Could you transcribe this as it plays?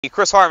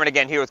Chris Hartman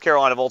again here with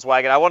Carolina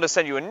Volkswagen. I wanted to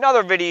send you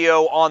another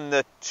video on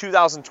the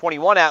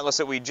 2021 Atlas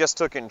that we just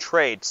took in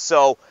trade.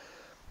 So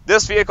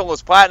this vehicle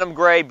is platinum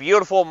gray,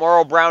 beautiful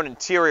Merle brown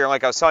interior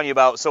like I was telling you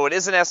about. So it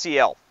is an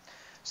SEL.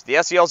 So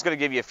the SEL is going to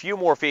give you a few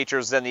more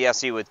features than the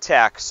SE with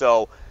tech.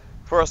 So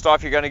first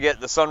off, you're going to get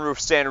the sunroof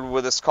standard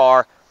with this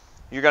car.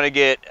 You're going to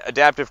get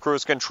adaptive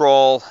cruise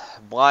control,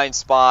 blind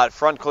spot,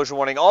 front collision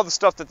warning, all the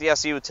stuff that the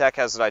SE with tech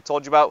has that I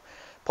told you about.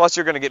 Plus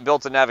you're going to get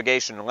built-in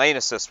navigation and lane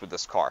assist with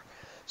this car.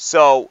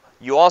 So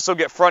you also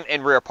get front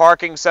and rear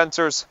parking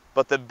sensors,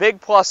 but the big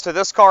plus to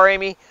this car,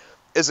 Amy,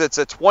 is it's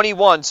a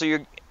 21,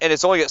 and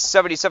it's only got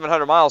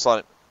 7,700 miles on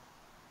it.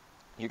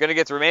 You're going to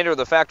get the remainder of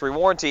the factory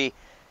warranty,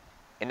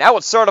 and now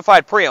it's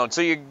certified pre-owned, so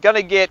you're going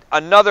to get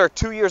another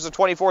 2 years of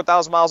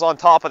 24,000 miles on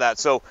top of that.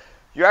 So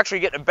you're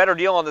actually getting a better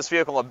deal on this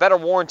vehicle, a better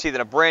warranty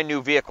than a brand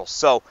new vehicle.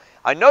 So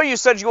I know you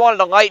said you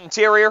wanted a light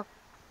interior,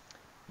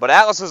 but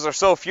Atlases are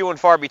so few and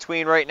far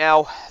between right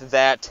now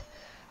that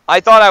I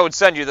thought I would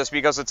send you this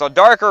because it's a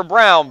darker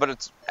brown, but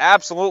it's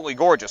absolutely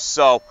gorgeous.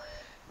 So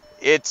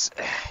it's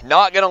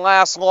not going to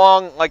last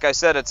long. Like I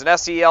said, it's an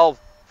SEL,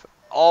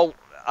 all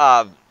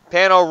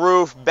pano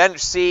roof, bench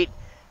seat,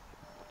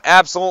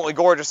 absolutely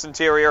gorgeous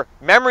interior.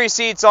 Memory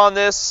seats on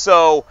this,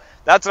 so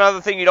that's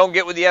another thing you don't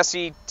get with the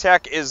SE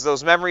Tech is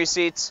those memory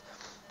seats.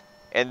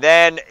 And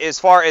then as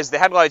far as the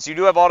headlights, you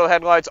do have auto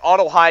headlights,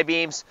 auto high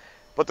beams.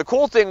 But the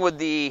cool thing with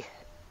the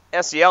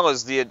SEL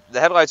is the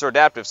headlights are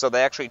adaptive, so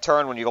they actually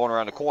turn when you're going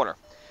around the corner.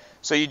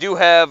 So you do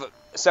have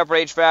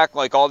separate HVAC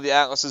like all the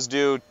Atlases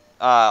do,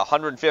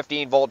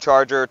 115-volt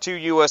charger,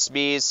 2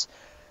 USBs.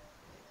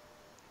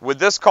 With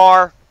this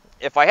car,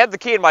 if I had the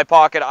key in my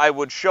pocket, I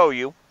would show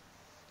you.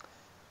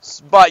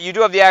 But you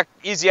do have the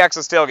easy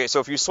access tailgate, so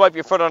if you swipe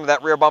your foot under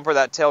that rear bumper,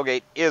 that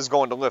tailgate is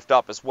going to lift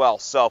up as well.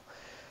 So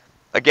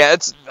again,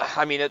 it's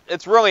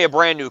really a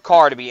brand new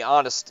car, to be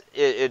honest.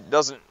 It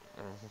doesn't,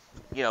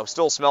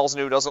 still smells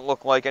new, doesn't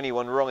look like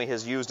anyone really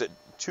has used it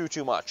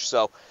too much.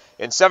 So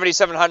in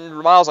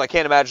 7,700 miles, I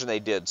can't imagine they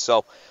did.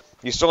 So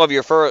you still have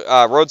your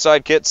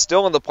roadside kit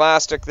still in the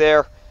plastic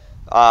there.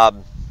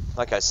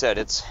 Like I said,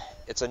 it's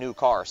a new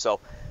car.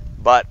 So,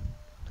 but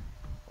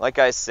like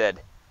I said,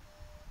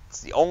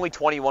 it's the only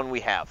 21 we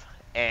have,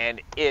 and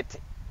it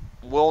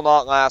will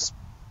not last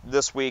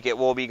this week. It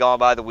will be gone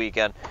by the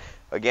weekend.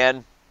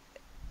 Again,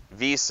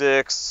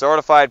 V6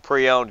 certified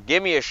pre-owned.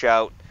 Give me a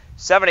shout.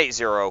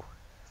 780-5904.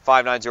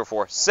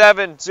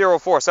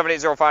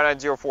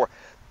 780-5904.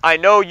 I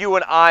know you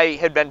and I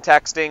had been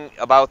texting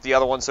about the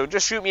other one, so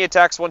just shoot me a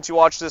text once you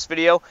watch this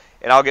video,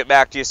 and I'll get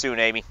back to you soon,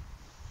 Amy.